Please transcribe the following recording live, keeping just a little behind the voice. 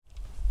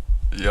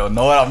Yo,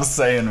 know what I'm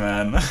saying,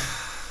 man.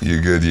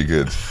 You're good. You're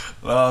good.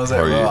 No, I'm saying,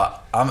 How are you?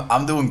 well,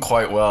 I'm doing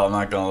quite well. I'm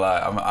not gonna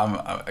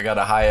lie. I got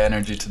a high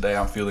energy today.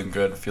 I'm feeling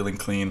good, feeling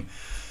clean,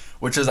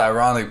 which is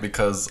ironic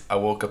because I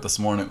woke up this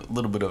morning with a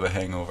little bit of a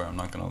hangover. I'm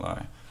not gonna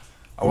lie.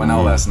 I went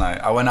out last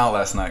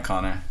night,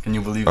 Connor. Can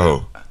you believe it?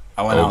 Oh.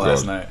 I went Oh, out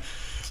last God. night.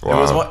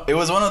 Wow. It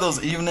was one of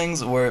those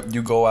evenings where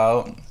you go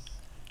out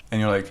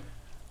and you're like,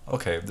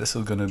 okay, this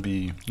is gonna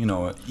be,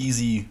 an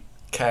easy,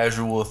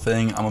 casual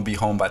thing. I'm gonna be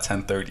home by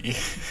 10:30.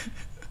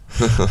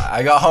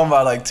 I got home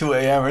by like 2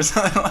 a.m. or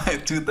something,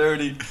 like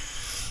 2:30.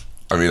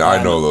 I mean,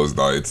 I know those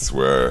nights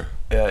where.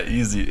 Yeah,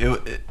 easy.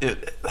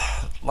 It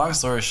long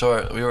story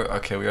short, we were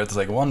at this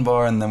like one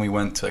bar, and then we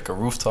went to like a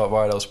rooftop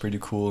bar that was pretty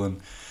cool,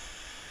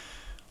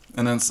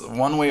 and then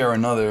one way or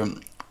another,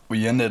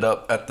 we ended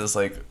up at this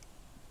like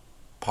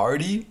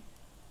party,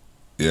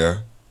 Yeah.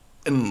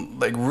 and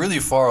like really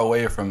far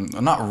away from,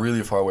 not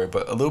really far away,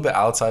 but a little bit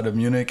outside of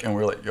Munich, and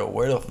we're like, yo,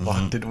 where the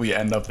fuck did we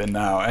end up in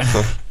now?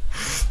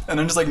 And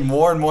then just like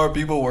more and more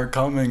people were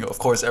coming. Of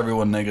course,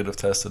 everyone negative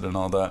tested and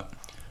all that.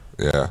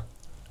 Yeah.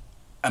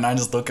 And I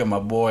just look at my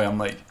boy. I'm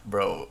like,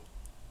 bro,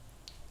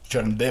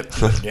 trying to dip.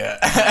 He's like, yeah.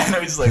 And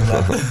we just like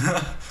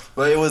left.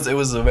 But it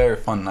was a very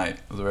fun night.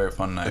 It was a very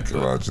fun night. I can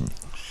but, imagine.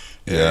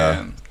 yeah.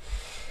 Yeah.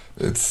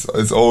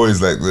 It's always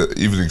like the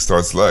evening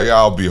starts like, yeah,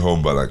 I'll be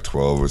home by like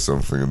 12 or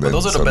something, and But then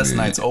those are the best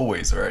suddenly nights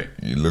always, right?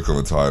 You look on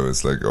the time,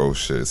 it's like, oh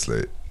shit, it's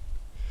late.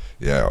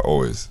 Yeah,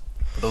 always.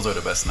 But those are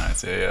the best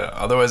nights. Yeah.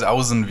 Otherwise, I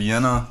was in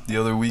Vienna the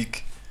other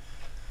week.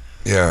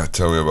 Yeah,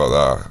 tell me about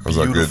that. Was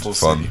that good? Beautiful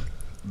Fun? city.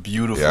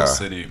 Beautiful Yeah.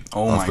 city.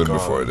 Oh I've my been god.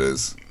 before. It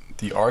is.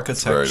 The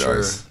architecture, very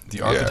nice.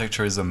 the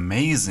architecture is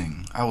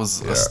amazing. I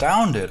was Yeah.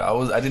 astounded.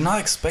 I did not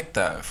expect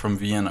that from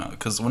Vienna,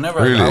 because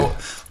whenever Really?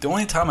 the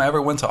only time I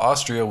ever went to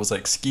Austria was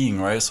like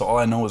skiing, right? So all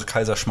I know was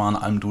Kaiserschmarrn,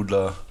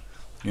 Almdudler,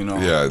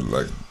 Yeah,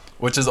 like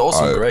which is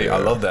also great. I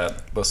yeah. love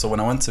that. But so when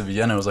I went to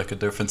Vienna, it was like a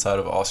different side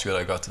of Austria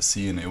that I got to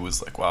see, and it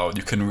was like, wow,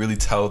 you can really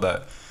tell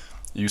that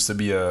it used to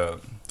be a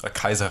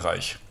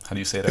Kaiserreich. How do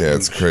you say that? yeah,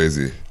 it's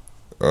crazy.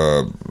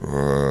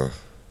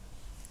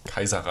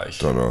 Kaiserreich.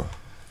 Don't know.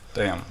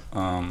 Damn.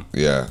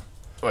 Yeah,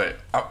 Wait,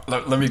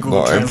 let me Google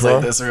Not translate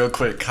emperor? this real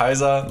quick.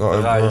 Kaiser Not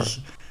emperor?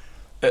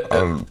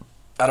 Reich.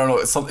 I don't know.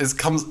 It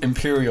comes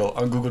imperial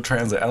on Google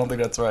Translate. I don't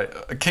think that's right.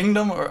 A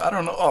kingdom, or I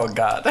don't know. Oh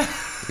God.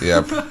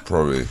 yeah,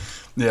 probably.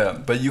 Yeah,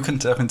 but you can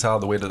definitely tell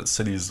the way that the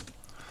city is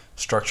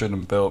structured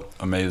and built.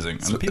 Amazing,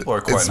 and the people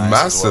are quite It's nice.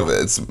 massive.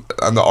 As well.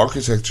 And the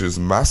architecture is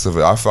massive.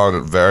 I found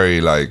it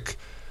very like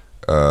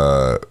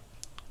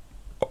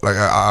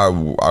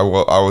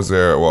I was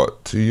there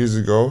 2 years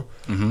ago.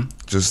 Mm-hmm.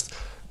 Just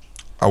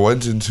I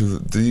went into.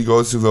 Did you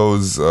go to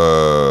those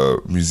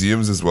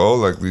museums as well?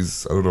 Like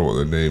these, I don't know what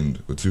they're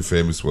named. The two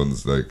famous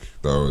ones, like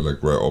that are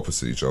like right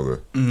opposite each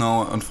other.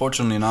 No,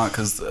 unfortunately not,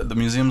 because the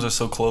museums are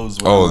so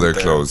closed. when Oh, I went they're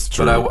there. closed,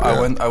 true, But I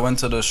yeah. went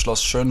to the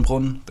Schloss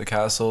Schönbrunn, the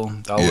castle.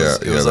 That Yeah,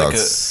 was it was like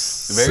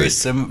that's a very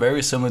sick.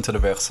 very similar to the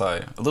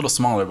Versailles. A little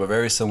smaller, but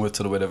very similar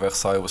to the way the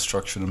Versailles was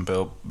structured and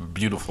built.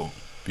 Beautiful,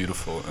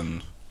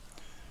 and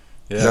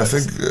Yeah, I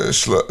think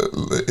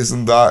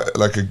isn't that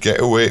like a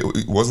getaway?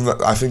 Wasn't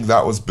that? I think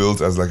that was built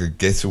as like a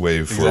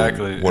getaway for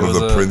Exactly. one It of was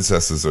the a-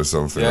 princesses or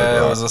something. yeah, like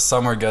that. it was a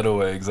summer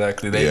getaway.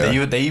 Exactly.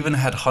 They even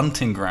had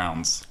hunting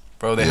grounds,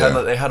 bro. They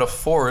had a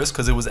forest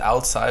because it was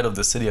outside of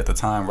the city at the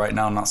time. Right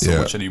now, not so Yeah.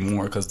 much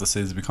anymore because the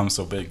city's become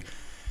so big.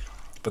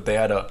 But they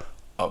had a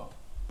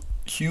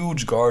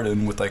huge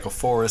garden with like a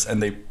forest,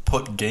 and they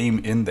put game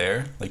in there,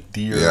 like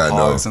deer, Yeah, I know.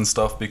 hogs, and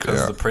stuff, because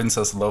Yeah. the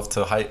princess loved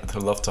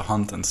to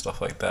hunt and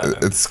stuff like that.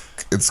 And-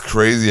 It's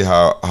crazy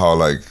how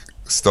like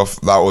stuff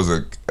that was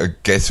a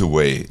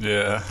getaway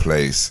yeah.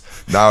 place.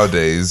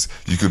 Nowadays,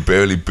 you could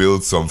barely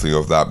build something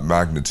of that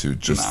magnitude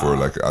just for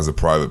Nah. like as a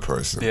private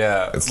person.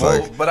 Yeah. It's well,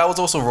 like but that was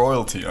also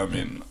royalty. I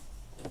mean,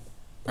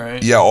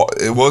 right? yeah,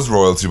 it was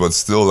royalty, but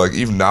still, like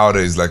even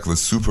nowadays, like the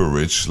super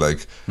rich,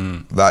 like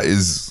that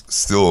is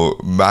still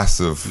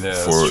massive Yeah,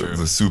 that's for true.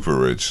 the super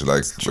rich.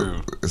 Like true.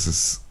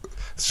 it's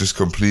just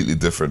completely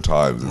different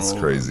times. It's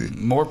Well, crazy.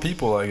 More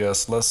people, I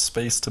guess. Less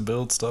space to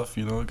build stuff.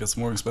 It gets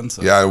more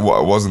expensive. Yeah, it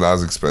wasn't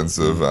as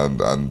expensive,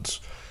 and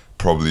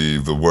probably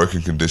the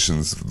working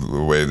conditions,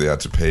 the way they had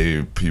to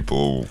pay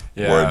people,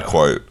 Yeah, weren't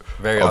quite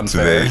very up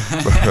unfair.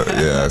 to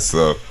date. Yeah,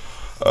 so.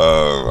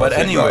 I But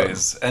think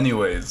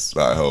anyways,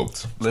 that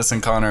helped.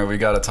 listen, Connor, we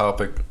got a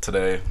topic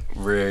today.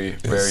 Very,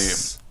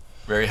 Yes.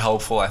 very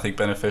helpful. I think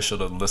beneficial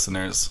to the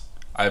listeners.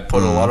 I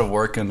put a lot of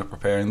work into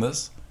preparing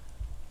this.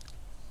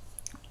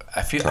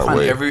 I Can't find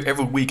wait.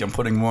 every week I'm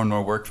putting more and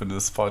more work for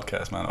this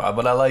podcast, man.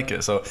 But I like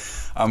it, so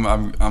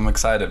I'm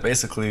excited.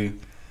 Basically,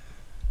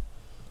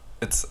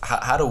 it's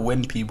how to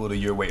win people to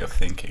your way of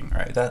thinking,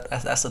 right?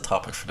 That's the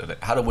topic for today.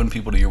 How to win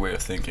people to your way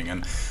of thinking,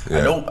 and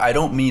Yeah. I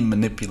don't mean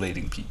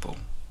manipulating people,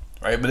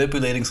 right?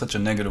 Manipulating such a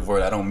negative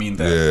word. I don't mean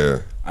that. Yeah.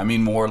 I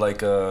mean more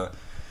like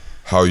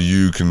How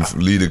you can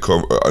lead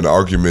an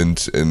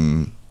argument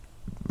in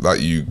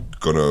that you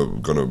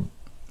gonna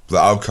the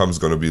outcome's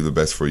gonna be the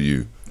best for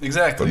you,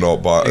 exactly, but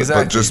not by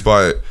exactly. but just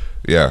by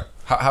yeah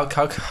How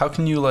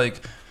can you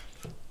like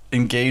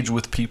engage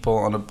with people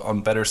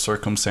on better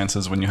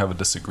circumstances when you have a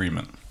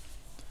disagreement.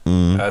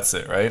 That's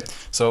it, right?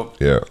 So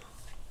Yeah.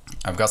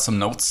 I've got some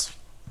notes.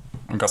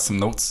 And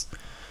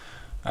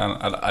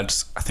I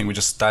think we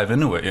just dive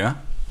into it, yeah?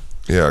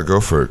 Yeah, go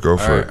for it. Go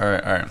for it.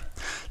 All right.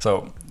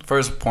 So,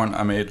 first point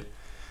I made,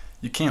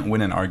 you can't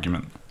win an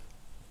argument.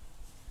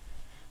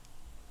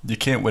 You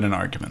can't win an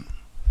argument.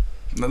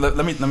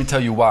 Let me tell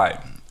you why.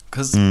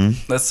 Because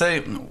let's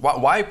say,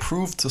 why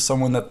prove to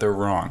someone that they're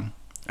wrong?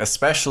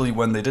 Especially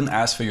when they didn't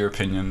ask for your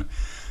opinion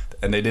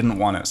and they didn't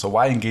want it. So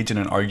why engage in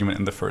an argument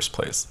in the first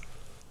place?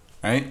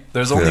 Right?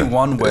 There's only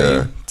one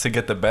way to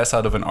get the best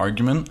out of an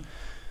argument,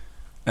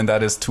 and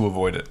that is to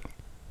avoid it.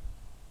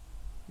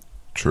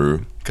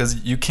 True.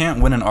 Because you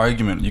can't win an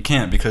argument. You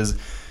can't, because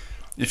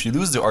if you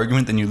lose the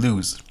argument, then you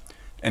lose.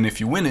 And if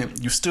you win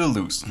it, you still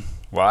lose.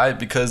 Why?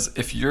 Because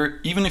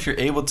even if you're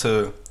able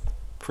to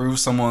prove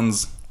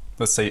someone's,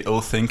 let's say,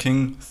 ill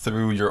thinking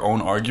through your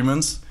own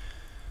arguments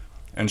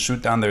and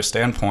shoot down their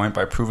standpoint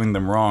by proving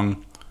them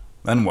wrong,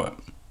 then what?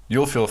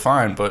 You'll feel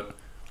fine, but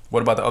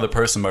what about the other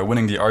person? By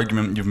winning the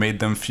argument, you've made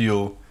them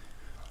feel,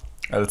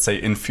 let's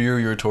say,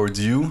 inferior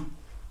towards you.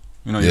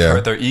 You know, you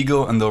hurt their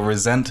ego, and they'll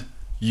resent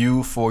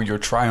you for your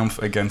triumph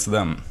against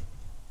them.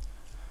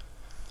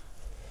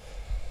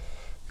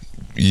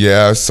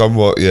 Yeah,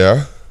 somewhat.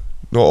 Yeah,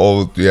 not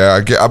all.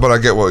 Yeah, but I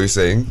get what you're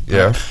saying.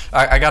 Yeah.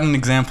 I got an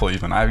example.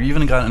 I've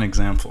even got an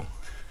example.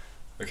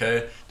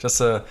 Okay, just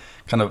a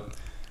kind of,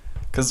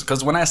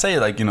 because when I say,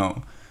 like, you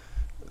know,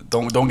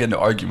 don't get into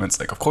arguments.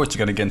 Like, of course you're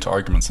gonna get into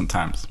arguments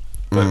sometimes,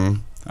 but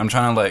I'm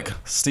trying to, like,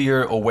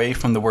 steer away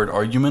from the word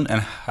argument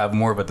and have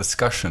more of a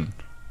discussion,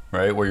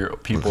 right? Where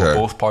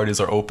both parties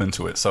are open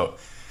to it. So,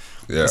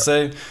 let's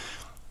say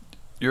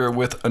you're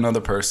with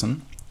another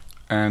person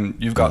and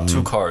you've got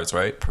two cars,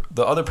 right?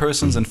 The other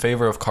person's in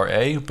favor of car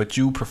A, but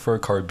you prefer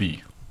car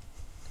B.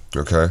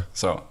 Okay.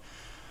 So,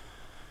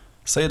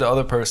 say the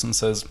other person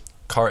says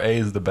car A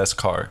is the best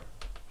car.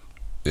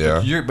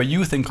 Yeah. But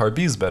you think car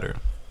B is better.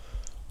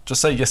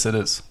 Just say, yes, it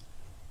is.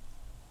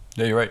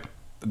 Yeah, you're right.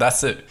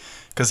 That's it.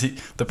 Because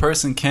the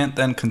person can't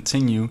then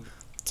continue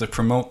to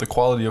promote the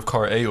quality of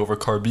car A over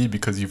car B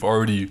because you've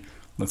already,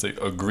 let's say,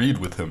 agreed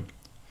with him.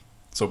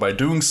 So by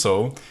doing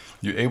so,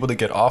 you're able to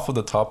get off of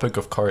the topic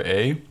of car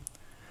A,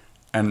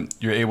 and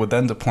you're able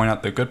then to point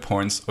out the good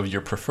points of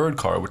your preferred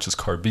car, which is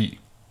car B.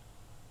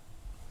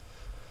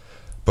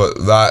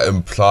 But that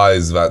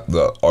implies that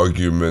the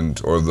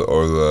argument or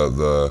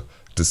the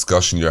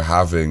discussion you're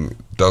having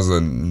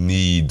doesn't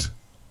need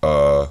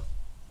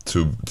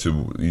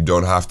you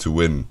don't have to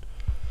win.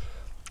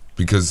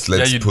 Because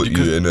let's put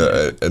you in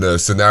a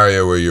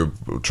scenario where you're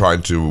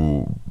trying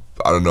to,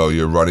 I don't know,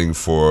 you're running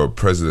for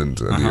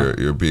president and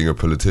you're being a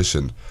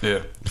politician.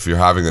 Yeah. If you're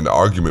having an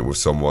argument with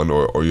someone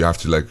or you have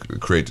to, like,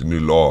 create a new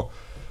law,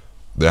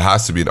 there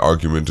has to be an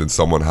argument and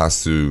someone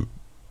has to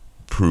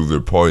prove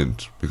their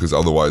point, because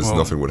otherwise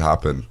nothing would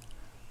happen.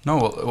 No,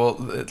 well,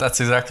 that's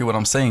exactly what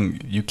I'm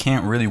saying. You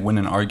can't really win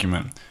an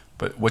argument.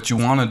 But what you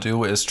want to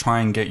do is try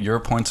and get your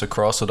points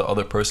across so the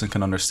other person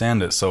can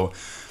understand it. So,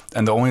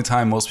 and the only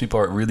time most people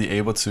are really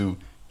able to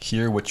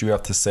hear what you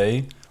have to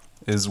say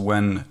is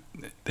when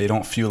they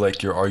don't feel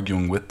like you're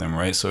arguing with them,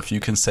 right? So if you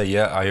can say,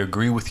 yeah, I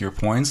agree with your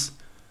points,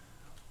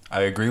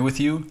 I agree with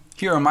you,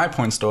 here are my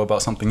points though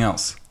about something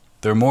else.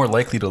 They're more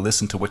likely to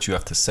listen to what you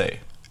have to say,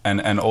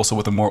 and also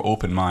with a more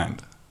open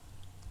mind.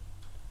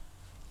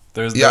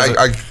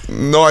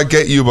 I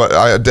get you, but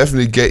I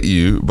definitely get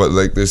you. But,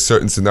 like, there's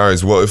certain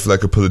scenarios. What if,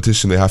 like, a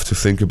politician, they have to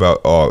think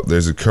about,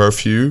 there's a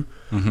curfew,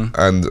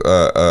 and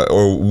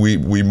or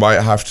we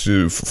might have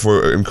to,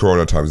 in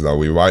Corona times now,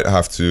 we might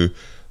have to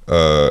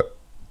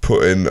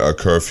put in a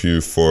curfew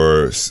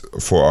for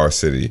our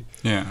city.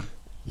 Yeah.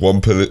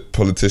 One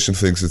politician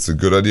thinks it's a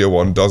good idea,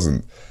 one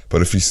doesn't.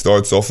 But if he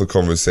starts off the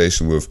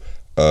conversation with,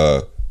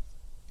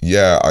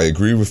 yeah, I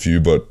agree with you,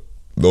 but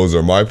those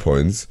are my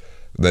points,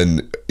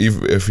 then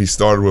if he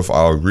started with,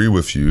 I'll agree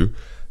with you,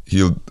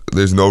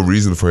 there's no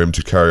reason for him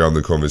to carry on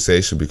the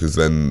conversation, because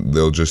then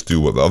they'll just do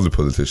what the other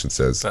politician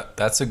says.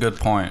 That's a good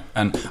point.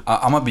 And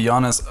I'm gonna be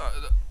honest,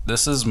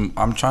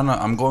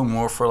 I'm going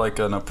more for, like,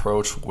 an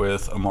approach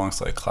with amongst,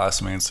 like,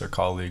 classmates or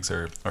colleagues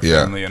or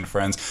family and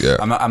friends. Yeah.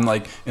 I'm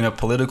like, in a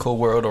political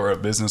world or a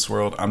business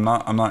world, I'm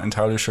not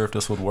entirely sure if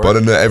this would work. But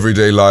in the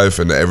everyday life,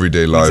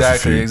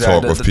 if you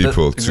talk with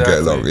people to get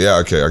along. Yeah,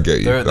 okay, I get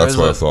you. That's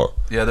what I thought.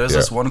 Yeah, there's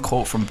this one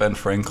quote from Ben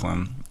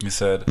Franklin. He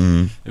said,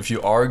 if you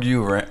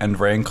argue and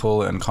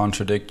rankle and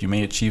contradict, you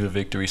may achieve a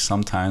victory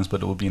sometimes,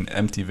 but it will be an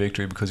empty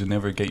victory because you'll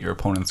never get your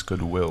opponent's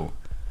goodwill.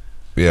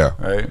 Yeah.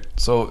 Right?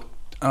 So,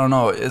 I don't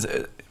know.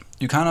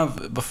 You kind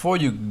of, before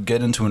you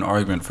get into an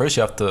argument, first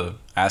you have to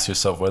ask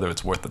yourself whether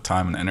it's worth the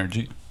time and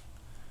energy.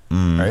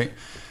 Right?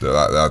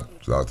 That's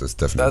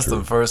definitely That's true.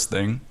 the first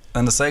thing.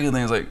 And the second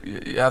thing is, like,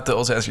 you have to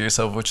also ask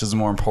yourself which is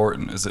more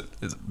important. Is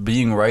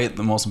being right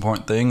the most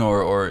important thing,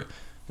 or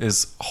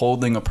is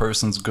holding a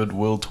person's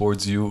goodwill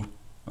towards you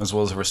as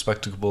well as a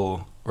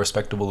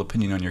respectable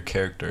opinion on your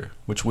character?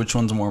 Which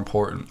one's more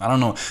important? I don't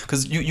know.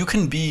 Because you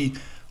can be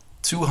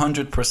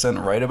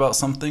 200% right about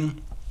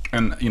something,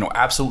 and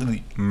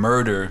absolutely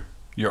murder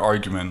your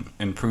argument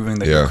in proving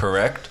that you're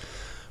correct.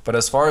 But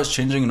as far as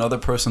changing another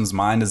person's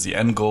mind as the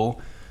end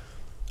goal,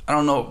 I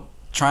don't know.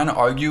 Trying to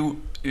argue,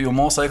 you'll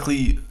most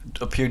likely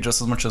appear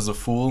just as much as a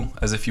fool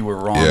as if you were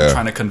wrong,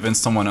 trying to convince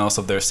someone else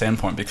of their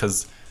standpoint,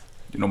 because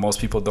most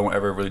people don't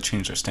ever really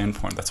change their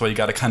standpoint. That's why you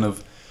got to kind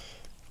of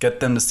get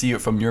them to see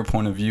it from your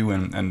point of view,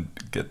 and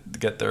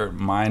get their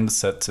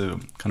mindset to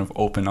kind of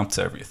open up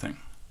to everything.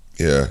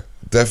 Yeah,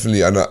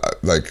 definitely. And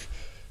like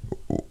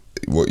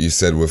what you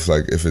said with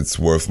like, if it's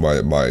worth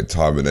my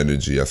time and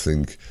energy, I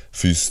think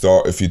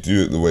if you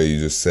do it the way you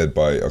just said,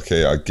 by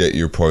okay, I get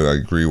your point, I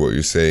agree what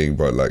you're saying,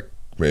 but like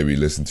maybe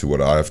listen to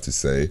what I have to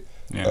say.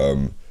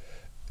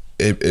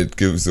 It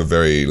gives a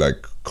very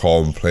like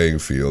calm playing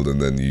field,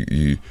 and then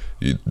you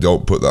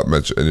don't put that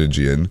much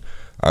energy in.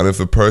 And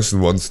if a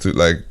person wants to,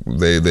 like,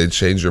 they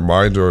change their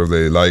mind, or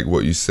they like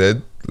what you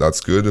said,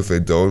 that's good. If they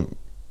don't,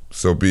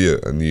 so be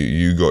it. And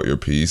you got your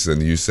piece,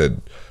 and you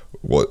said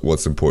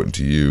what's important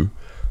to you.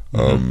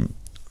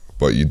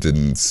 But you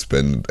didn't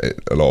spend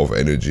a lot of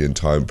energy and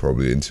time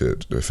probably into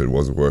it if it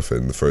wasn't worth it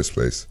in the first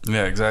place.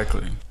 Yeah,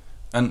 exactly.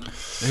 And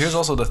here's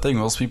also the thing: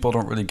 most people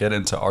don't really get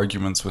into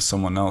arguments with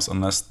someone else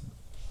unless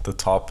the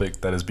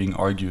topic that is being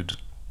argued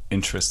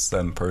interests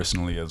them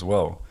personally as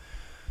well.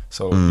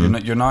 So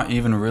you're not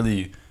even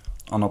really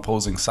on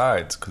opposing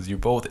sides, because you're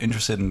both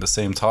interested in the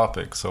same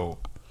topic. So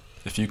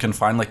if you can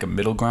find like a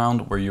middle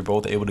ground where you're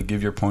both able to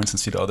give your points and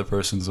see the other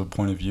person's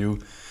point of view,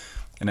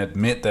 and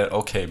admit that,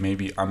 okay,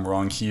 maybe I'm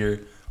wrong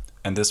here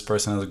and this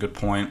person has a good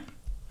point,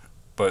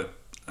 but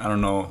I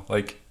don't know,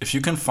 like if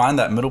you can find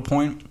that middle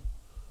point,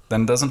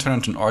 then it doesn't turn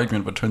into an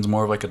argument, but turns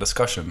more of like a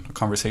discussion, a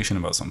conversation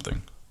about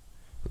something.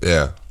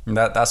 Yeah. And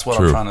that's what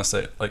I'm trying to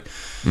say. Like,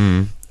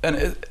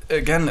 and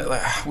again,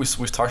 like,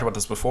 we've talked about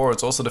this before.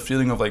 It's also the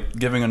feeling of like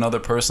giving another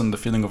person the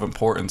feeling of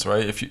importance,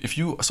 right? If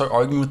you start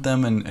arguing with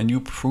them and you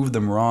prove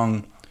them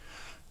wrong,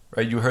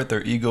 right? You hurt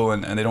their ego,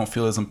 and they don't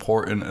feel as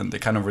important, and they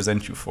kind of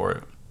resent you for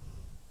it.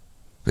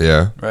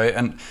 Yeah. Right.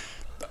 And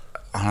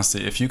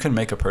honestly, if you can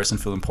make a person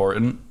feel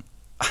important,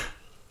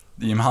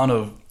 the amount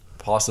of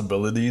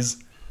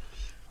possibilities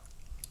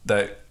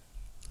that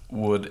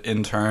would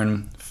in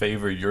turn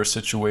favor your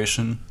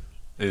situation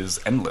is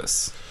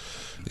endless.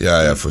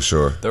 Yeah, for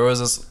sure. There was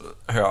this,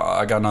 here,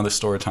 I got another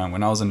story time.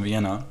 When I was in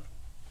Vienna,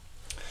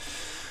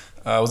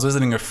 I was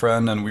visiting a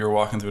friend, and we were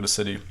walking through the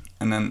city,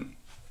 and then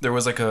there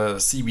was like a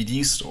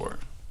CBD store.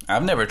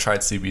 I've never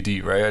tried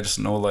CBD, right? I just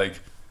know like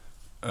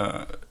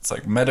it's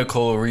like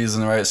medical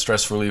reason, right?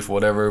 Stress relief,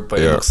 whatever. But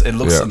it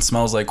looks and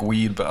smells like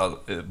weed,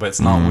 but it's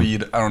not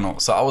weed. I don't know.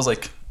 So I was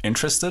like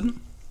interested,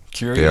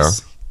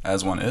 curious,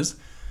 as one is.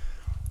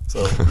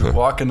 So we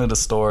walk into the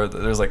store.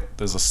 There's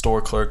a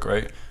store clerk,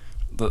 right?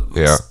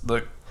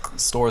 The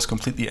store is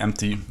completely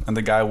empty, and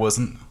the guy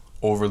wasn't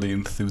overly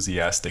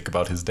enthusiastic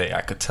about his day.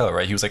 I could tell,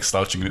 right? He was like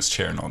slouching in his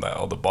chair and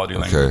all the body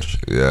language.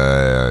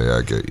 Yeah,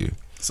 I get you.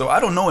 So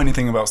I don't know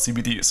anything about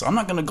CBD, so I'm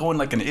not gonna go in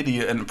like an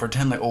idiot and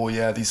pretend like, oh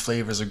yeah, these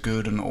flavors are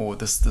good, and oh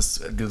this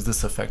gives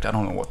this effect. I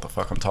don't know what the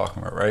fuck I'm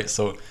talking about, right?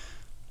 So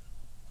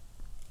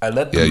I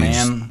let the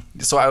man.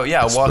 So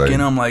I walk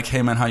in. I'm like,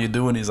 hey man, how you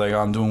doing? He's like, oh,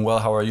 I'm doing well.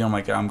 How are you? I'm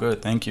like, yeah, I'm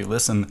good, thank you.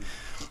 Listen,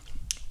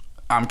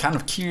 I'm kind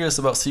of curious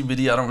about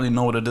CBD. I don't really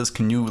know what it is.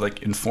 Can you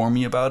like inform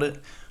me about it,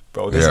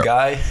 bro? This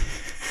guy.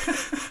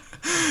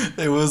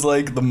 It was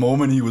like the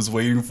moment he was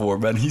waiting for,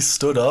 man. He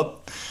stood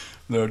up.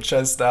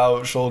 Chest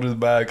out, shoulders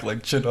back,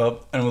 like chin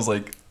up, and was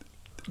like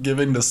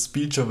giving the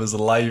speech of his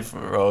life,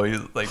 bro.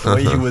 Like the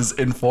way he was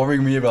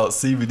informing me about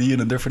CBD and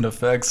the different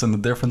effects and the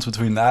difference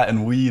between that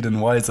and weed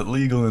and why it's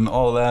illegal and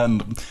all that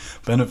and the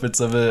benefits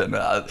of it. And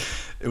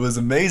it was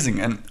amazing,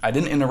 and I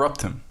didn't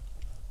interrupt him.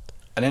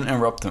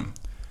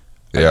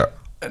 Yeah.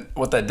 And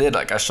what that did,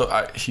 like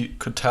he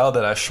could tell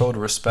that I showed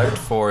respect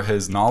for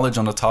his knowledge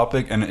on the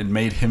topic, and it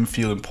made him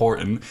feel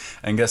important.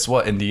 And guess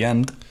what? In the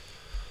end,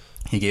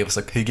 he gave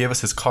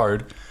us his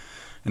card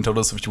and told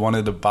us if you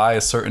wanted to buy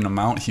a certain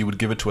amount, he would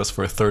give it to us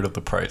for a third of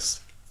the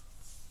price.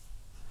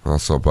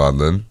 That's not bad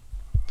then.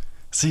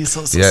 See, it's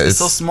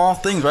so small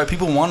things, right?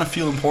 People want to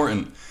feel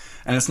important,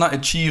 and it's not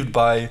achieved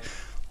by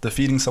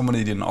defeating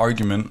somebody in an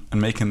argument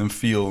and making them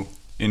feel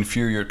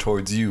inferior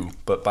towards you,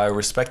 but by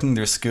respecting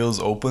their skills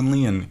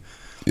openly and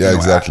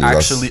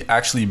exactly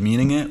actually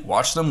meaning it.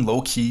 Watch them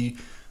low key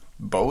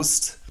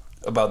boast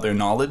about their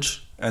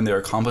knowledge and their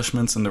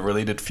accomplishments in the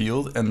related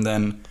field, and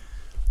then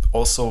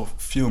also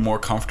feel more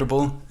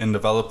comfortable in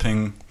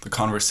developing the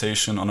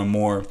conversation on a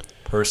more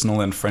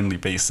personal and friendly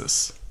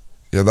basis.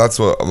 Yeah, that's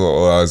what I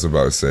was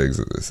about to say.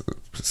 It's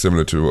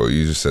similar to what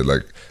you just said.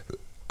 Like,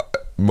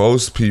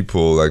 most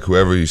people, like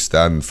whoever you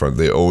stand in front,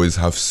 they always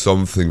have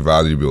something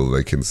valuable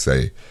they can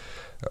say,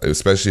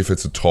 especially if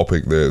it's a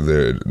topic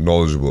they're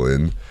knowledgeable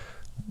in.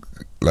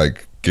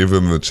 Like, give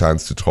them the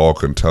chance to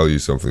talk and tell you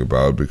something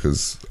about,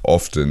 because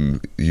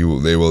often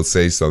they will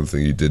say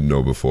something you didn't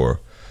know before.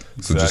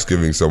 Exactly. So just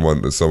giving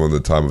someone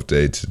the time of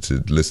day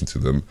to listen to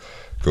them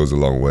goes a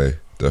long way,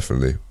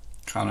 definitely.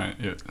 Connor,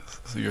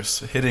 you're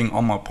hitting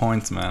all my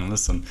points, man.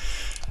 Listen,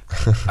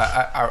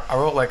 I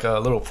wrote like a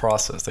little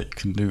process that you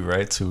can do,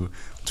 right, to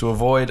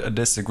avoid a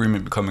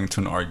disagreement becoming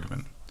to an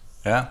argument.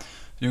 Yeah,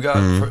 you got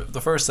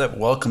the first step.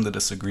 Welcome the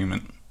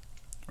disagreement,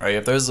 right?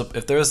 If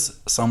there's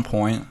some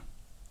point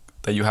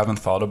that you haven't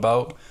thought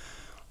about,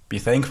 be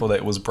thankful that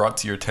it was brought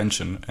to your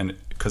attention, and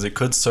because it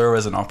could serve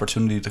as an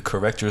opportunity to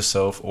correct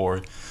yourself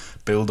or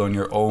build on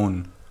your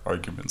own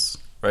arguments,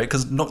 right?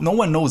 Because no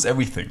one knows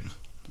everything,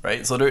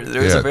 right? So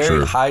there's a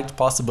very high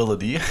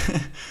possibility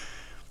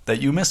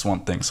that you miss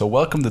one thing. So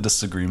welcome the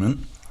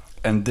disagreement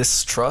and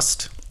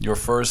distrust your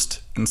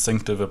first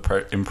instinctive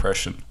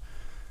impression.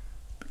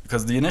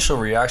 Because the initial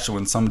reaction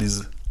when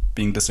somebody's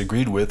being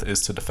disagreed with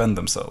is to defend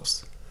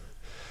themselves.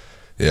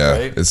 Yeah,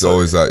 right? It's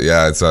always that.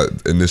 Yeah, it's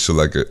that initial,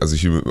 like, as a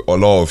human, a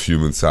lot of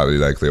humans, sadly,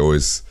 like, they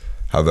always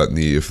have that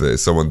need. If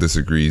someone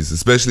disagrees,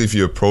 especially if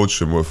you approach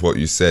them with what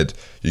you said,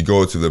 you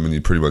go to them and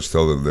you pretty much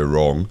tell them they're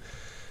wrong,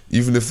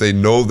 even if they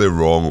know they're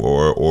wrong,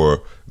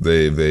 or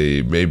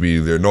they maybe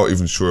they're not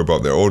even sure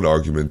about their own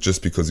argument.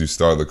 Just because you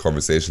started the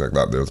conversation like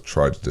that, they'll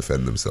try to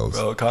defend themselves.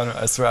 Bro, Connor,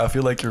 I swear, I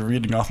feel like you're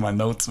reading off my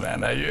notes,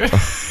 man. You're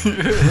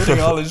hitting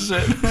all this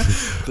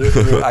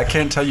shit. I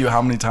can't tell you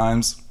how many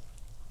times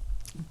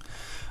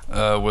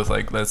with,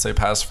 like, let's say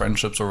past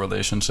friendships or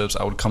relationships,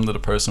 I would come to the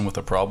person with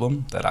a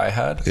problem that I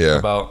had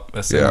about,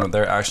 let's say,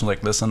 their action.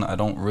 Like, listen, I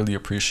don't really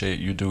appreciate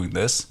you doing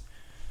this.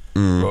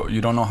 Bro,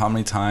 you don't know how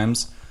many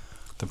times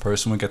the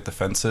person would get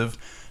defensive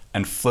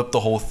and flip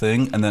the whole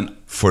thing, and then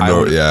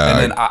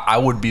I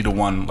would be the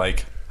one,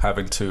 like,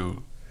 having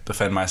to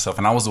defend myself,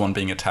 and I was the one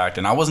being attacked,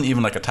 and I wasn't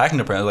even, like, attacking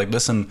the person. Like,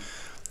 listen,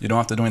 you don't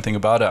have to do anything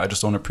about it. I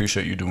just don't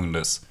appreciate you doing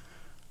this.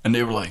 And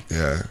they were like,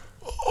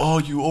 oh,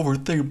 you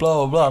overthink,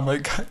 blah, blah, blah. I'm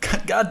like,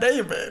 God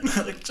damn it.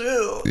 Like,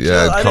 chill.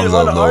 Yeah, chill. It comes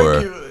out of nowhere.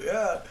 Argue.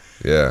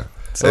 Yeah.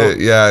 So,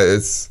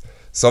 it's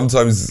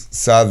sometimes,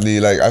 sadly,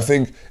 like, I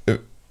think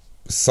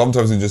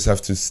sometimes you just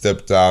have to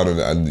step down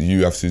and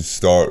you have to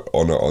start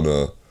on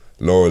a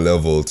lower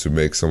level to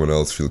make someone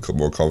else feel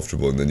more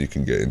comfortable, and then you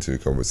can get into a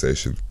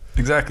conversation.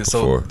 Exactly.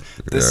 So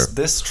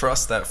this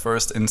trust, that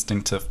first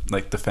instinct to,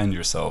 like, defend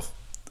yourself.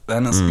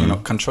 Then it's,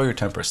 control your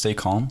temper, stay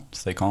calm,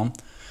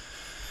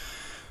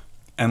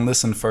 and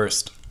listen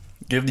first.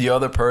 Give the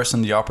other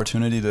person the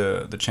opportunity,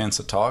 the chance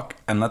to talk,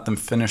 and let them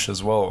finish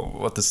as well.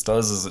 What this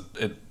does is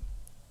it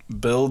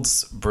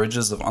builds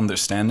bridges of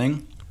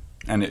understanding.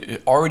 And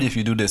it already, if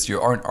you do this,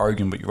 you aren't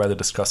arguing, but you're rather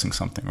discussing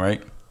something,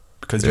 right?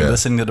 Because you're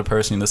listening to the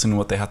person, you're listening to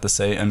what they have to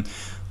say, and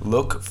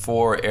look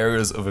for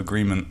areas of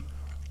agreement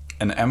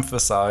and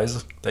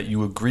emphasize that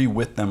you agree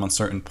with them on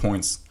certain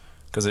points,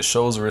 because it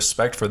shows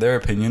respect for their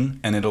opinion,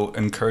 and it'll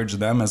encourage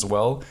them as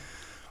well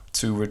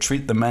to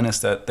retreat the menace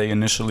that they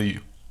initially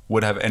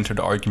would have entered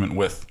the argument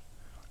with.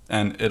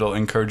 And it'll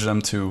encourage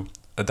them to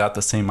adopt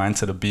the same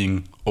mindset of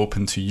being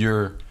open to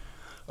your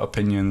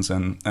opinions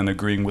and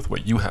agreeing with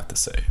what you have to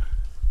say.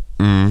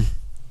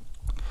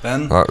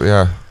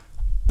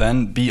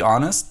 Then be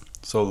honest.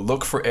 So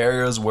look for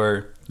areas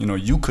where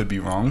you could be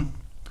wrong,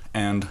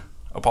 and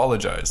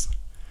apologize.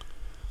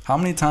 How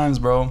many times,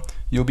 bro,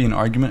 you'll be in an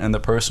argument and the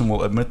person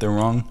will admit they're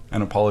wrong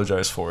and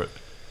apologize for it?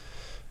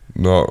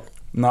 Not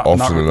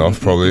often enough,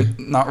 probably.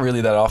 Not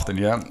really that often,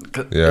 yeah.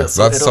 Yeah,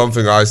 so that's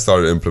something I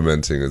started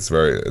implementing. It's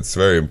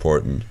very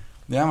important.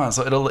 Yeah, man.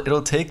 So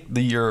it'll take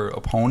your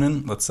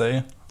opponent, let's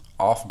say,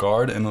 off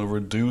guard, and it'll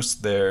reduce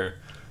their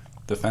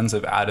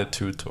defensive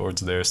attitude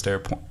towards their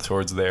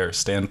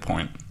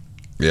standpoint.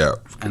 Yeah,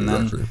 and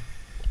exactly. Then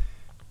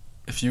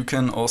if you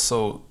can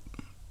also,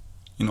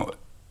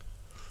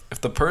 if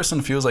the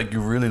person feels like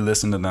you really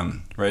listen to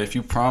them, right? If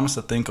you promise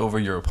to think over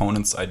your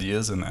opponent's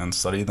ideas and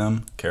study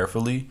them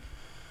carefully,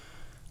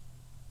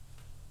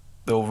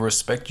 they'll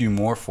respect you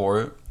more for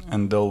it,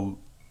 and they'll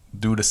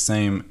do the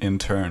same in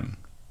turn,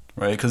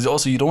 right? Because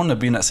also, you don't want to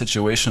be in that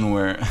situation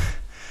where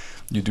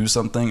you do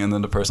something and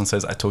then the person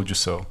says, "I told you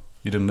so.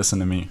 You didn't listen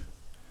to me."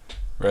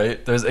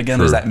 Right? There's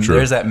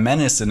that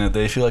menace in it.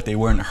 They feel like they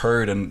weren't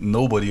heard, and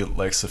nobody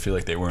likes to feel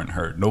like they weren't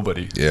heard.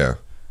 Nobody. Yeah.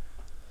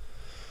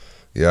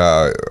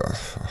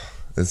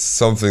 It's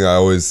something I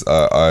always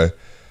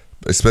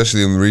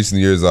especially in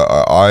recent years,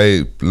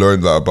 I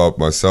learned that about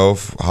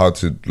myself, how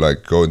to,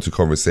 like, go into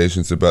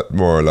conversations a bit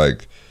more,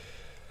 like,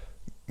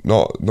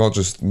 not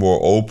just more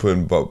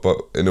open, but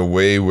in a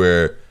way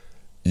where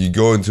you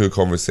go into a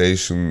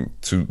conversation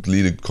to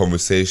lead a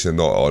conversation,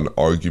 not an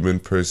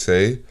argument per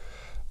se.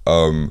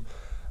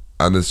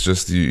 And it's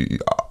just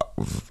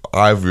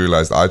I've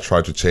realized I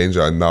tried to change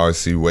it, and now I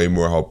see way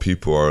more how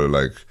people are,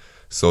 like,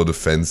 so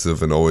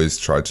defensive and always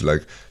try to,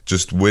 like,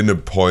 just win a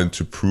point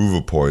to prove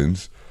a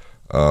point.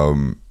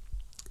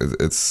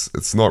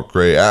 It's not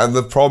great, and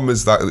the problem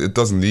is that it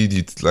doesn't lead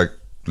you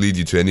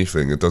to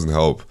anything. It doesn't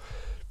help,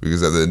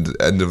 because at the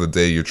end of the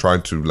day, you're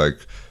trying to, like,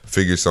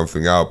 figure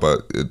something out,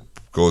 but it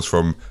goes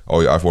from,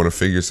 oh, I want to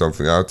figure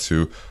something out,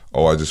 to,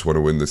 oh, I just want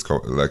to win this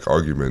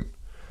argument.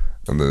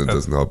 And then it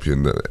doesn't help you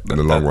in the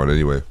long run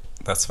anyway.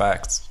 That's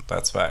facts.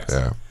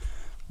 Yeah.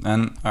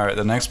 And all right,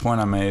 the next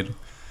point I made,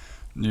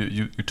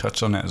 you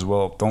touched on it as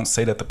well. Don't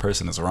say that the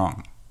person is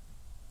wrong.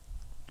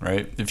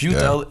 right? If you Yeah.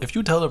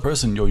 tell the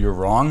person, yo, you're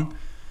wrong,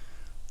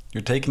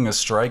 you're taking a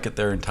strike at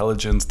their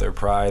intelligence, their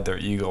pride, their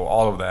ego,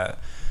 all of that.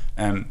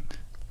 And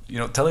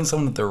telling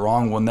someone that they're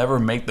wrong will never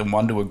make them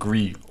want to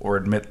agree or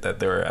admit that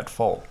they're at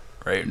fault,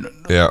 right?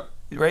 Yeah.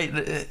 Right?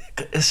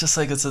 It's just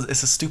like it's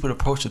a stupid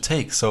approach to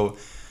take. So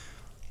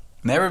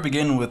never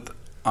begin with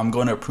 "I'm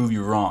going to prove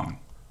you wrong,"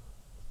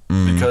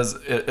 because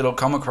it'll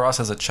come across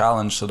as a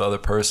challenge to the other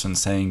person,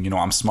 saying,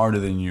 "I'm smarter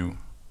than you,"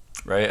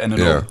 right? And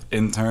it'll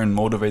in turn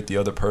motivate the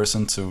other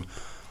person to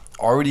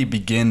already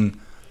begin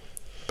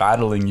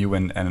battling you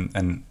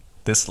and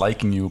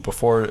disliking you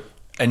before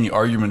any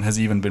argument has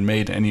even been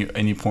made,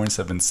 any points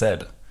have been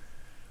said.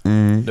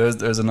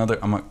 There's another,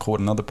 I'm gonna quote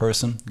another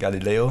person,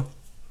 Galileo.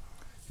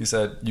 He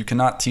said, "You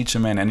cannot teach a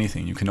man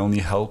anything. You can only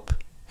help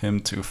him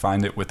to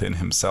find it within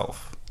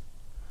himself."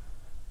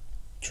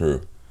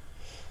 True.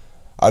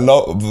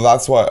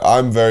 That's why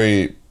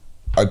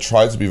I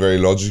try to be very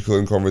logical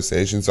in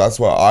conversations. That's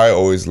why I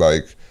always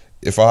like,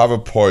 if I have a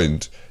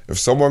point, if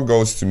someone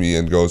goes to me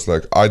and goes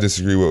like, "I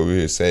disagree with what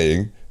you're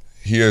saying,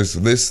 here's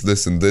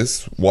this and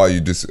this, why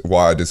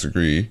I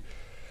disagree."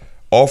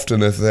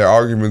 Often if their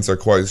arguments are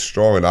quite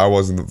strong and I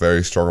wasn't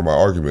very strong in my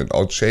argument,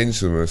 I'll change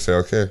them and say,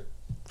 "Okay,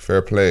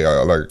 fair play,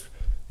 I like,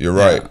 you're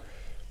right."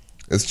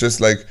 It's just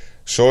like,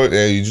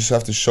 you just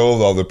have to show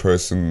the other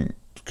person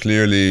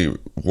clearly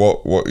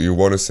what you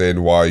want to say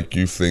and why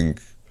you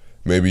think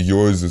maybe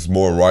yours is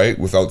more right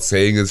without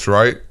saying it's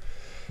right.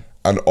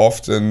 And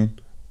often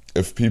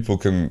if people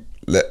can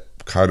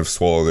kind of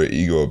swallow their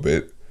ego a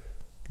bit,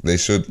 they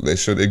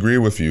should agree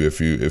with you if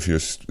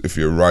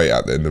you're right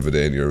at the end of the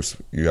day and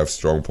you have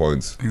strong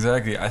points.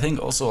 Exactly. I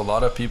think also a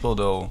lot of people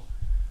they'll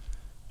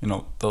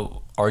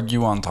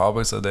argue on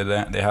topics that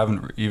they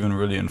haven't even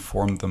really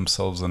informed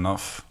themselves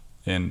enough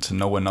to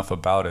know enough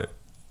about it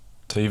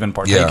to even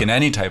partake in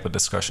any type of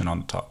discussion on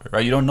the topic,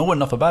 right? You don't know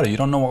enough about it. You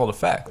don't know all the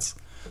facts.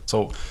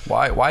 So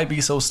why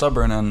be so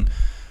stubborn and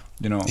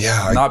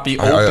not be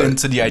open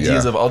to the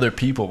ideas of other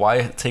people?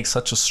 Why take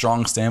such a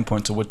strong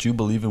standpoint to what you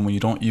believe in when you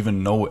don't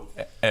even know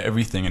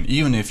everything? And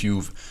even if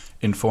you've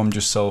informed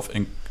yourself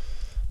in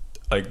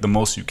like the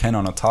most you can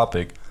on a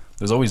topic,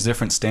 there's always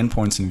different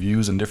standpoints and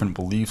views and different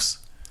beliefs.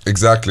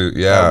 Exactly.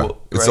 Yeah.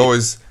 It's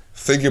always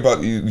think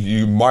about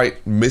you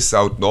might miss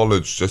out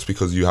knowledge just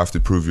because you have to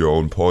prove your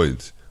own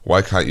point.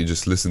 Why can't you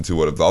just listen to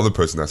what the other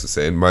person has to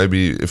say? And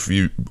maybe if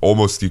you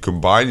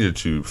combine your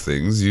two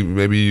things,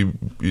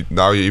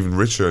 now you're even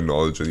richer in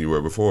knowledge than you were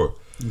before.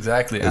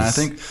 Exactly. And I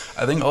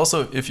think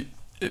also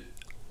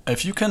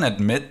if you can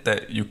admit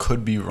that you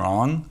could be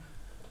wrong,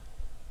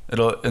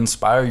 it'll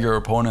inspire your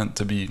opponent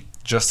to be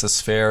just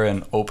as fair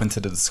and open to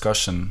the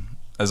discussion,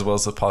 as well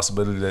as to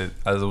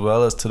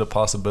the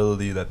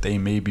possibility that they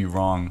may be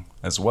wrong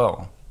as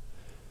well.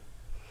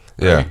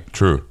 Yeah, right?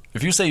 True.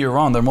 If you say you're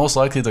wrong, they're most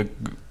likely to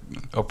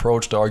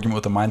approach the argument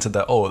with the mindset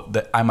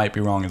that I might be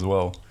wrong as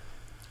well.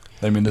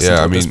 Let me listen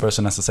to what this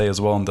person has to say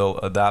as well, and they'll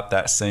adapt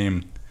that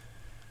same,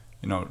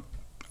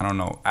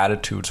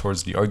 attitude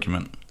towards the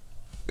argument.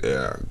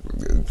 Yeah,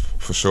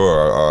 for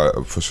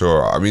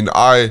sure. I mean,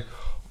 I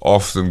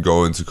often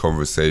go into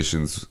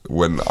conversations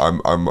when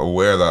I'm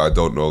aware that I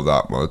don't know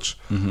that much.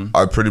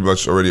 I pretty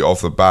much already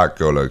off the bat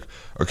go like,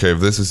 okay, if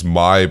this is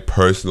my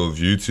personal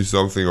view to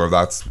something, or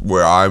that's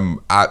where I'm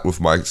at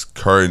with my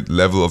current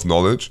level of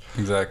knowledge,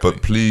 exactly.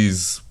 But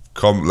please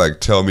come,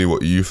 tell me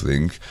what you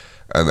think,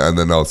 and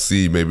then I'll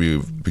see,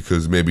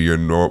 because maybe you're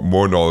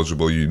more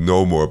knowledgeable, you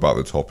know more about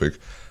the topic,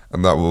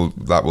 and that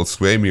will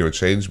sway me or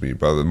change me.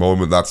 But at the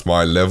moment, that's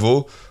my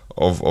level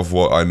of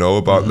what I know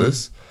about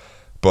this,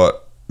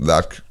 but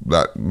that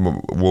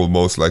will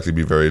most likely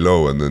be very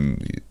low. And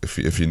then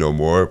if you know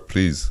more,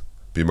 please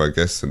be my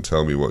guest and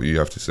tell me what you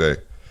have to say.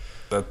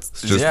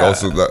 It's just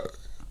also that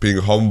being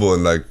humble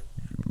and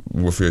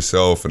with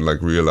yourself and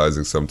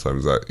realizing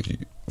sometimes that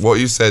what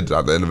you said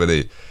at the end of the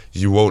day,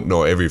 you won't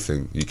know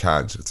everything. You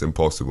can't. It's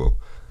impossible.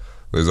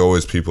 There's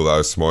always people that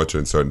are smarter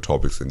in certain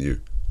topics than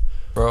you.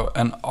 Bro,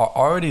 and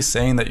already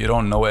saying that you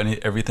don't know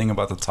everything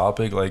about the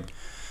topic,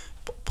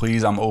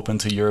 please, I'm open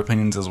to your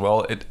opinions as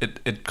well.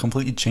 It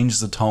completely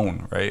changes the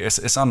tone, right?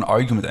 It's not an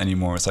argument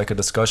anymore. It's like a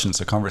discussion. It's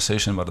a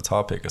conversation about a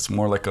topic. It's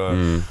more like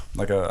a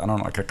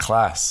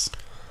class.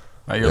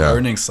 Right? You're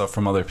learning stuff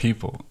from other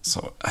people.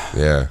 So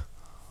yeah.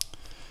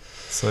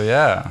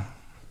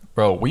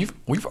 Bro, we've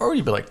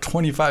already been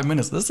 25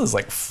 minutes. This is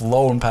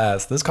flown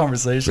past. This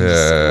conversation I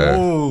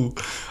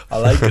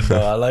like it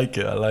though. I like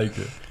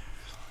it.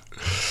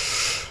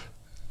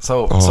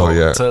 So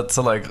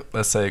to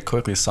let's say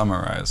quickly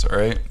summarize, all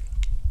right?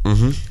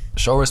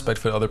 Show respect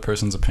for the other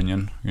person's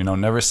opinion.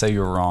 Never say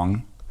you're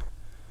wrong,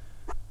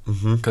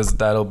 because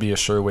that'll be a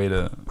sure way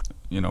to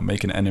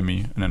make an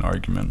enemy in an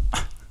argument.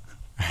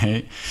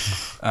 Right?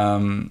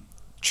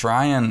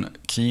 Try and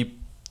keep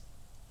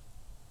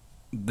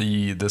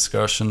the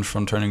discussion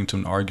from turning into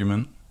an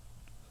argument,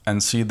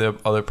 and see the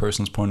other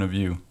person's point of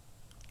view,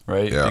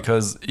 right?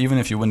 Because even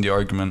if you win the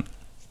argument,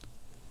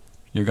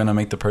 you're gonna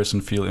make the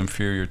person feel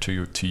inferior to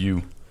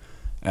you,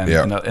 and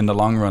in the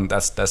long run,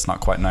 that's not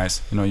quite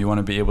nice. You want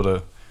to be able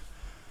to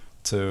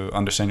to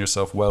understand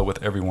yourself well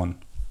with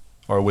everyone,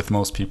 or with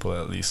most people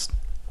at least,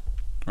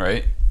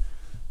 right?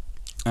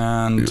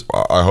 And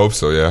I hope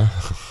so. Yeah,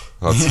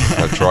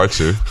 I try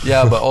to.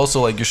 yeah, but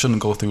also like you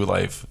shouldn't go through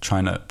life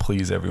trying to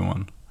please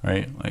everyone,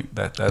 right? Like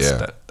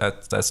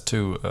that's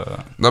too.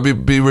 Now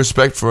be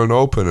respectful and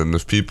open, and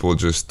if people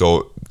just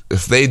don't,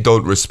 if they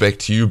don't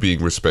respect you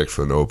being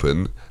respectful and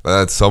open,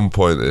 then at some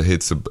point it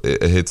hits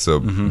a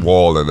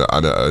wall and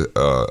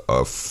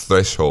a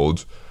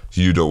threshold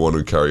you don't want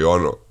to carry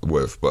on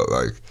with. But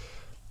like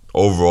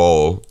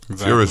overall,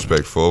 if you're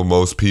respectful,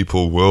 most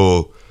people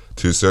will,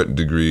 to a certain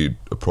degree,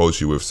 approach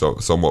you with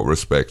somewhat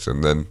respect,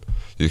 and then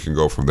you can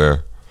go from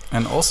there.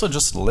 And also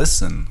just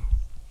listen.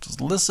 Just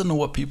listen to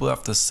what people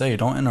have to say.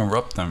 Don't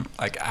interrupt them.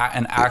 Like,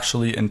 and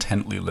actually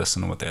intently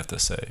listen to what they have to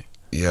say.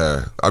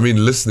 Yeah, I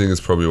mean, listening is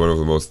probably one of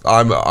the most.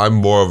 I'm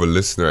more of a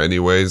listener,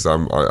 anyways.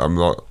 I'm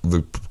not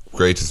the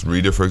greatest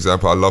reader, for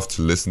example. I love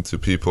to listen to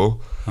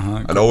people,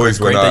 and always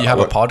great that you have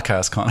a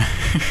podcast, Connor.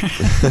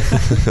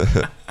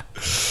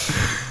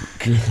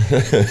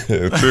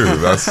 True,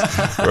 that's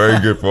a very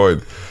good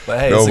point. But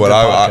hey, it's a good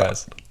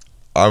podcast.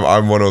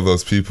 I'm one of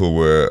those people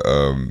where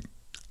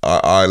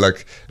I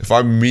like, if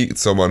I meet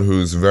someone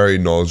who's very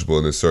knowledgeable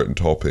in a certain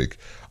topic,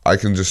 I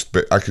could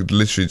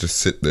literally just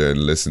sit there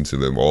and listen to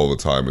them all the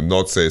time and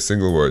not say a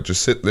single word.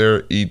 Just sit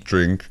there, eat,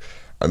 drink,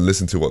 and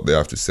listen to what they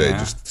have to say. Yeah.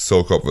 Just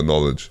soak up the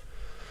knowledge.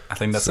 I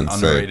think that's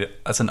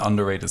an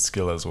underrated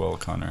skill as well,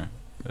 Connor.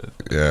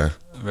 Yeah.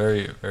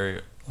 Very,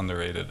 very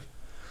underrated.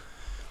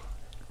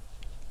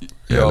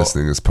 Yeah,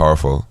 listening is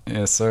powerful.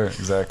 Yes, sir.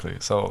 Exactly.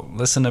 So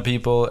listen to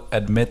people,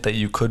 admit that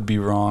you could be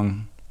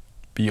wrong,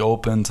 be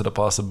open to the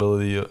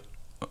possibility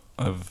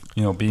of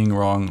being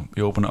wrong,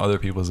 be open to other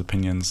people's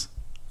opinions,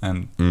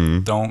 and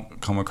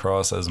don't come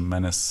across as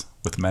menace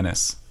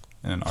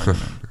in an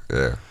argument.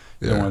 Yeah.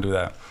 You don't want to do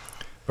that.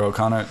 Bro,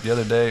 Connor, the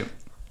other day,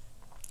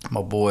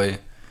 my boy,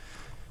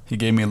 he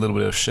gave me a little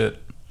bit of shit.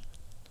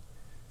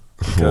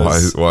 Why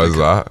is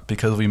that?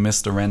 Because we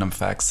missed the random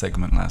facts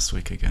segment last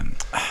week again.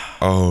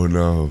 Oh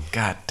no.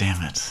 God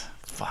damn it.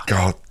 Fuck.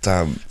 God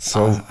damn.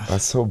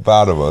 That's so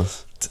bad of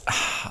us.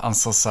 I'm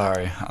so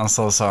sorry.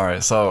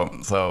 So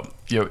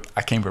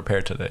I came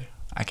prepared today.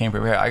 I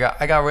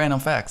got random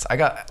facts.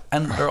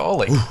 And they're all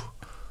like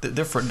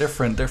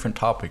different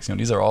topics.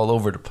 These are all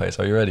over the place.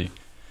 Are you ready?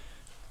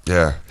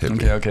 Yeah. Hit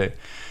me. Okay.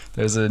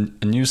 There's a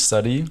new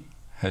study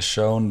has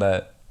shown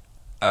that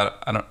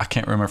I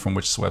can't remember from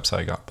which website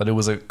I got, but it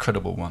was a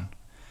credible one.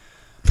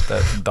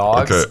 That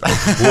dogs. Okay.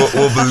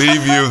 we'll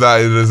believe you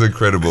that it is a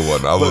credible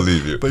one. I'll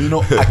believe you. But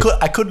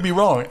I could be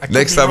wrong.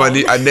 Next time I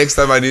need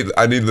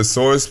the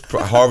source,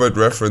 Harvard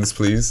reference,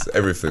 please.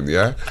 Everything,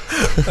 yeah.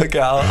 Okay,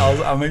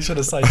 I'll make sure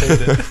to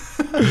citate it.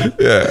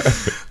 Yeah.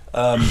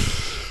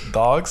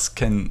 Dogs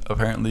can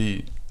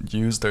apparently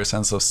use their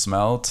sense of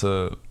smell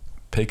to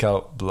pick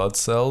out blood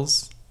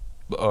cells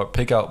or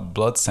pick out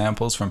blood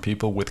samples from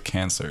people with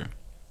cancer.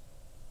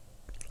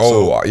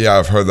 Oh, yeah,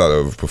 I've heard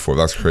that before.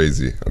 That's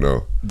crazy. I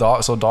know.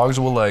 So dogs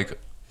will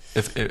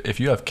if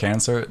you have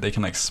cancer, they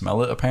can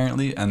smell it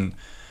apparently. And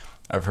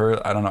I've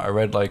heard, I don't know, I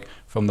read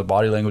from the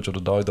body language of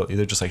the dog, they'll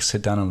either just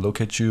sit down and look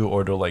at you,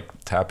 or they'll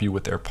tap you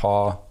with their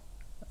paw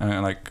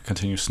and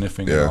continue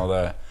sniffing and all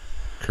that.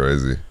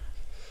 Crazy.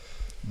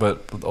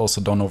 But also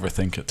don't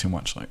overthink it too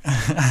much.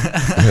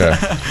 Yeah.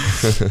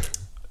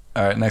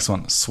 All right, next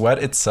one.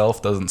 Sweat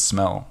itself doesn't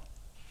smell.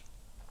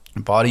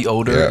 Body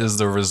odor is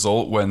the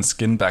result when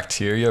skin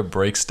bacteria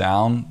breaks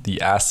down the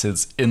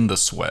acids in the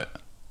sweat.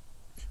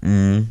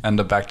 And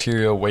the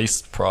bacteria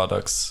waste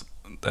products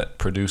that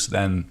produce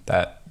then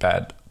that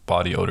bad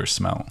body odor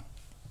smell.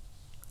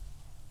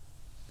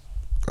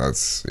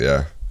 That's,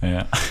 yeah.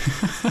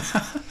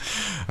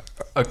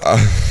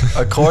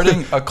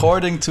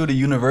 According to the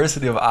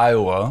University of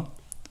Iowa,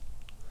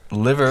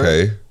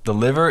 the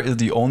liver is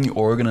the only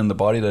organ in the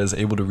body that is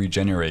able to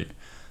regenerate.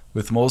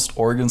 With most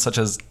organs such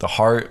as the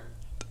heart,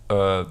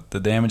 the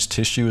damaged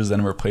tissue is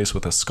then replaced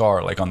with a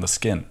scar, on the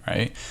skin,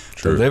 right?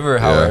 True. The liver,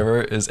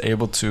 however, is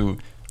able to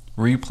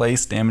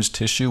replace damaged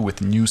tissue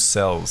with new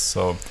cells.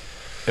 So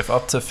if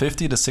up to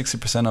 50 to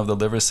 60% of the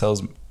liver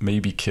cells may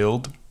be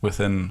killed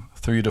within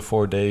 3 to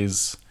 4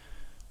 days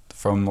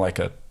from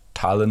a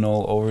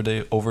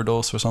Tylenol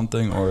overdose or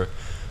something, or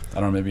I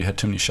don't know, maybe you had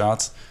too many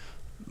shots,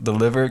 the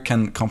liver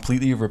can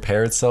completely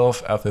repair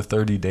itself after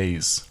 30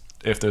 days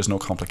if there's no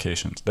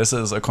complications. This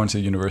is according to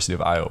the University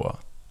of Iowa.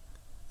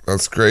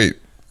 That's great.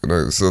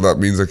 So that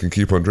means I can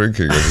keep on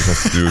drinking. I just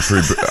have to do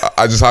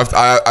I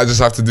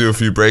just have to do a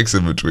few breaks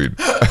in between.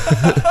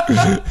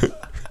 That's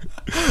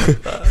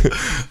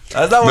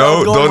not where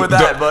I'm going with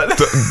that, but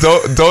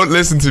don't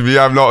listen to me.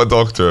 I'm not a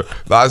doctor.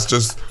 That's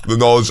just the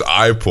knowledge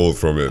I pulled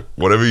from it.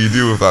 Whatever you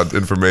do with that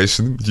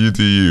information, you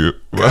do you.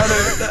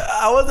 That's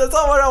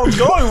not where I was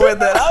going with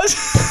it.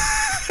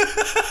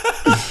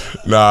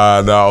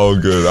 Nah, all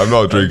good. I'm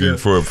not drinking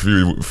for a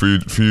few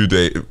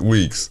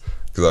weeks.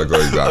 Because I got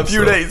exams. A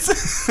few days.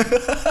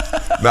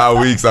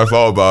 Now weeks. I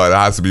thought about it. It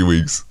has to be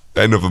weeks.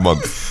 End of the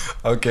month.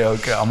 Okay. I'm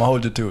gonna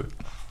hold you to it.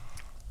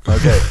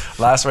 Okay.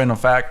 Last random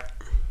fact.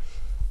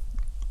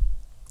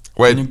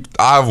 Wait,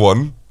 I have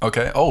one.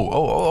 Okay.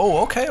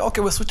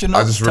 Okay. We're switching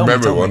I up. just Tell me,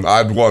 remember tell me. one. I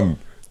had one.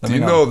 Let Do me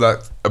you know. know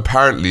that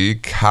apparently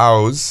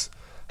cows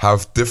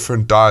have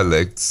different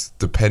dialects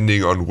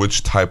depending on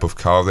which type of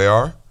cow they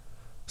are?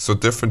 So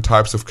different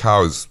types of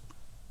cows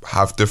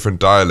have different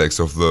dialects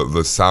of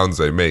the sounds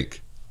they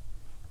make.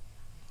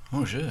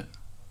 Oh shit!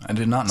 I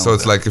did not know. So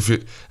it's that. like if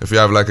you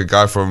have like a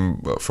guy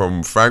from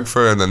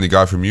Frankfurt and then the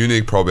guy from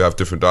Munich probably have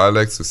different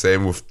dialects. The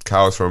same with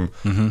cows from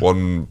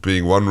one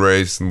being one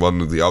race and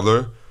one the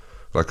other,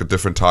 like a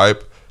different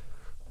type.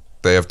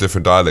 They have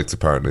different dialects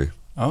apparently.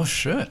 Oh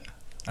shit!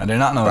 I did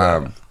not know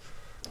Bam.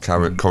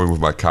 Coming with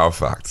my cow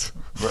facts.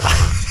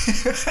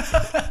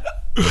 that.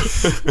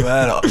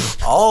 Man,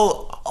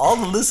 all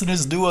the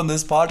listeners do on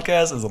this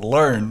podcast is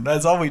learn.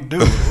 That's all we do.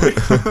 All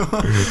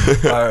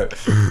right.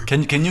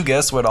 Can you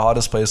guess where the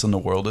hottest place in the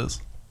world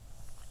is?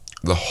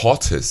 The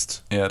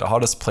hottest? Yeah, the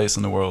hottest place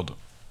in the world.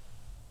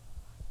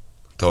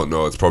 Don't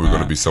know. It's probably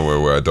going to be somewhere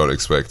where I don't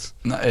expect.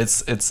 No,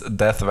 it's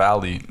Death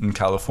Valley in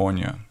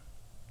California.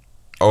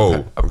 Oh,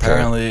 okay.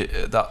 Apparently,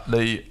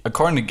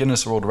 according to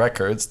Guinness World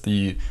Records,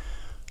 the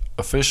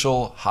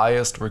official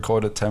highest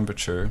recorded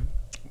temperature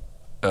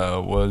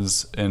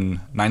was in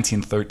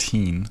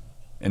 1913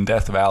 in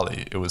Death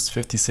Valley. It was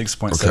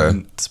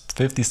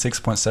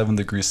 56.7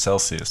 degrees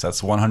Celsius.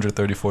 That's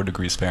 134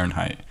 degrees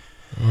Fahrenheit.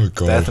 Oh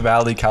god. Death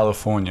Valley,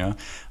 California.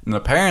 And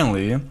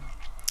apparently,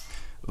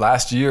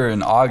 last year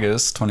in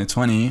August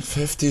 2020,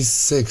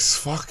 56.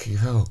 Fucking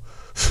hell.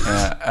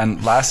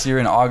 and last year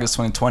in August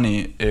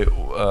 2020, it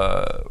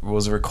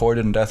was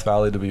recorded in Death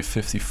Valley to be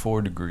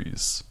 54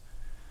 degrees.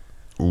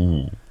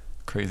 Ooh.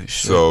 Crazy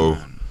shit. So,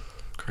 man.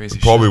 Crazy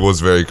probably shit.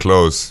 was very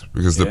close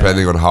because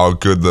depending on how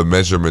good the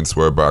measurements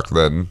were back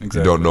then, you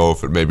Exactly. don't know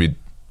if it maybe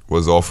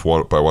was off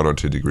by 1 or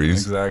 2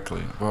 degrees.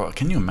 Exactly. Bro,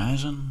 can you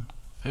imagine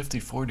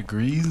 54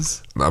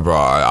 degrees? Nah, bro,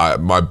 I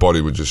my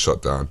body would just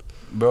shut down.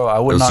 Bro, I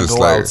would It's not just go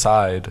like-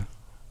 outside.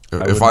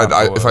 If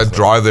I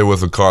drive there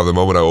with a car, the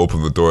moment I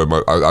open the door,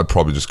 I'd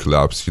probably just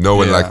collapse. You know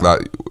when like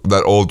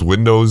that old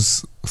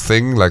Windows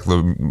thing, like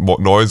the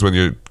noise when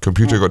your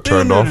computer got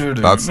turned off.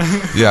 That's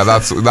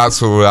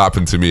what would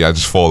happen to me. I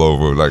just fall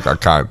over. Like I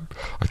can't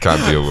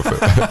deal with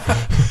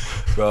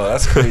it. Bro,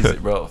 that's crazy,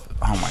 bro.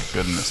 Oh my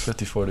goodness,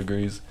 54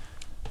 degrees.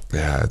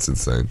 Yeah, it's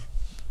insane.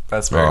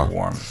 That's very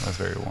warm. That's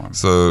very warm.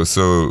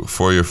 So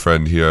for your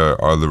friend, here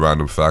are the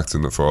random facts,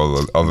 and for all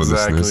the other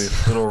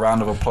listeners, Little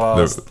round of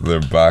applause. they're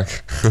back.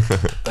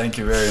 Thank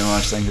you very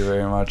much. Thank you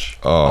very much.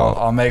 Oh.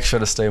 I'll make sure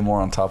to stay more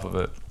on top of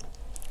it.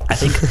 I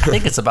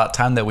think it's about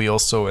time that we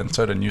also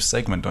insert a new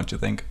segment, don't you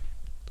think?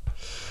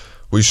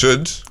 We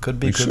should. Could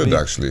be. We could should be.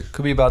 actually.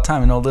 Could be about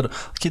time. You know, a little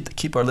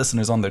keep our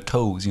listeners on their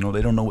toes. You know,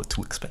 they don't know what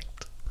to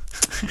expect.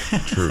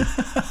 True.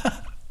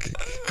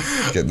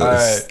 Get those,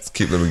 Alright.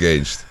 Keep them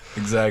engaged.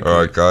 Exactly. All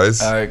right,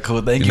 guys. All right,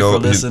 cool. Thank you know- for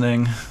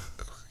listening.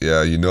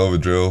 Yeah, you know the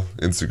drill.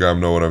 Instagram,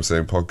 Know What I'm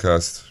Saying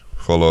podcast.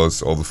 Follow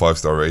us, all the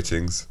 5-star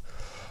ratings.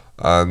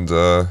 And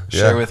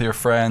Share with your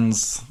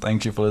friends.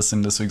 Thank you for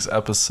listening to this week's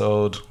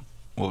episode.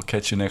 We'll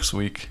catch you next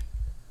week.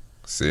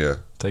 See ya.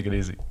 Take it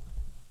easy.